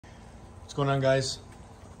What's going on, guys?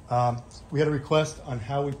 We had a request on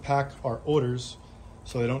how we pack our orders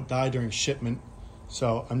so they don't die during shipment.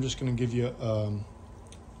 So I'm just going to give you a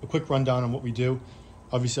quick rundown on what we do.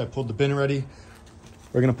 Obviously, I pulled the bin already.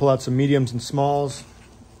 We're going to pull out some mediums and smalls.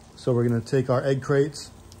 So we're going to take our egg crates,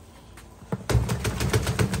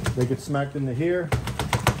 they get smacked into here.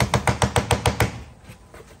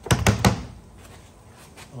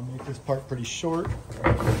 I'll make this part pretty short.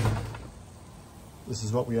 This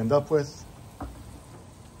is what we end up with.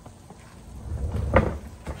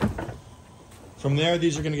 From there,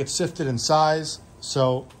 these are going to get sifted in size.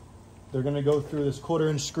 So they're going to go through this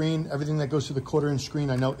 1/4-inch screen. Everything that goes through the 1/4-inch screen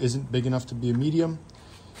I know isn't big enough to be a medium.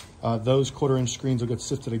 Those 1/4-inch screens will get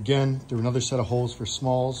sifted again through another set of holes for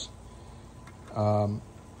smalls.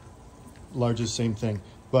 Larges, same thing.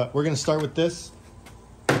 But we're going to start with this.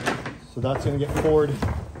 So that's going to get poured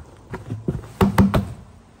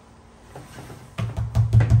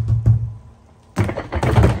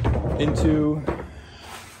into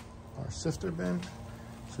our sifter bin.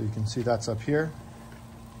 So you can see that's up here.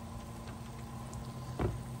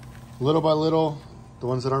 Little by little, the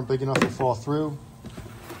ones that aren't big enough to fall through.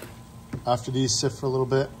 After these sift for a little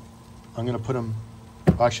bit, I'm going to put them,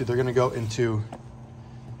 actually they're going to go into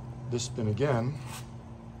this bin again.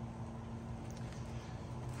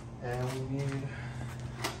 And we need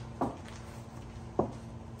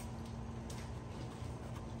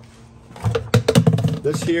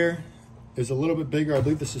this here is a little bit bigger. I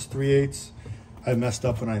believe this is 3/8. I messed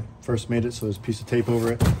up when I first made it, so there's a piece of tape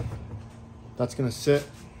over it. That's going to sit.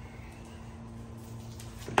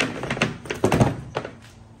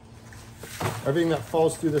 Everything that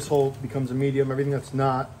falls through this hole becomes a medium. Everything that's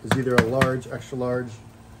not is either a large, extra large,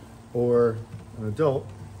 or an adult.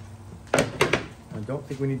 I don't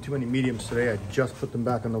think we need too many mediums today. I just put them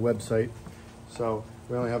back on the website. So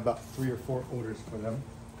we only have about 3 or 4 orders for them.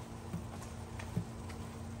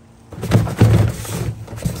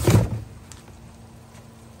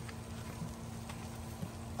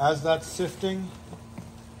 As that's sifting,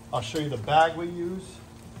 I'll show you the bag we use.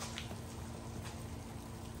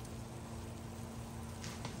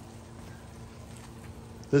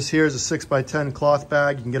 This here is a 6x10 cloth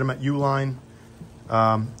bag. You can get them at Uline.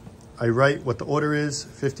 I write what the order is,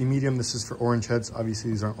 50 medium. This is for orange heads. Obviously,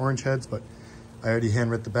 these aren't orange heads, but I already hand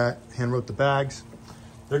wrote the bags.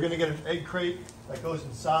 They're gonna get an egg crate that goes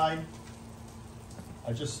inside.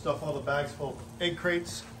 I just stuff all the bags full of egg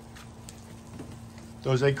crates.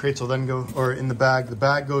 Those egg crates will then go, or in the bag. The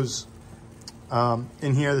bag goes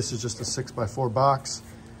in here. This is just a 6x4 box.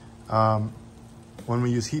 When we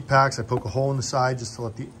use heat packs, I poke a hole in the side just to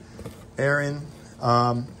let the air in.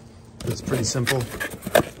 It's pretty simple.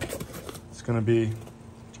 It's gonna be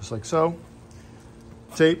just like so.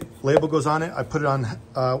 Tape, label goes on it. I put it on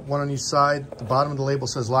one on each side. The bottom of the label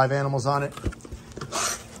says live animals on it.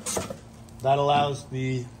 That allows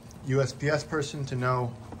the USPS person to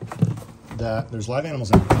know that there's live animals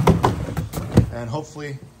in it. And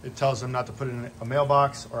hopefully it tells them not to put it in a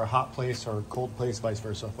mailbox or a hot place or a cold place, vice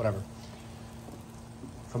versa, whatever.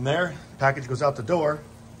 From there, the package goes out the door,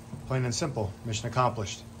 plain and simple, mission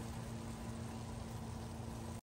accomplished.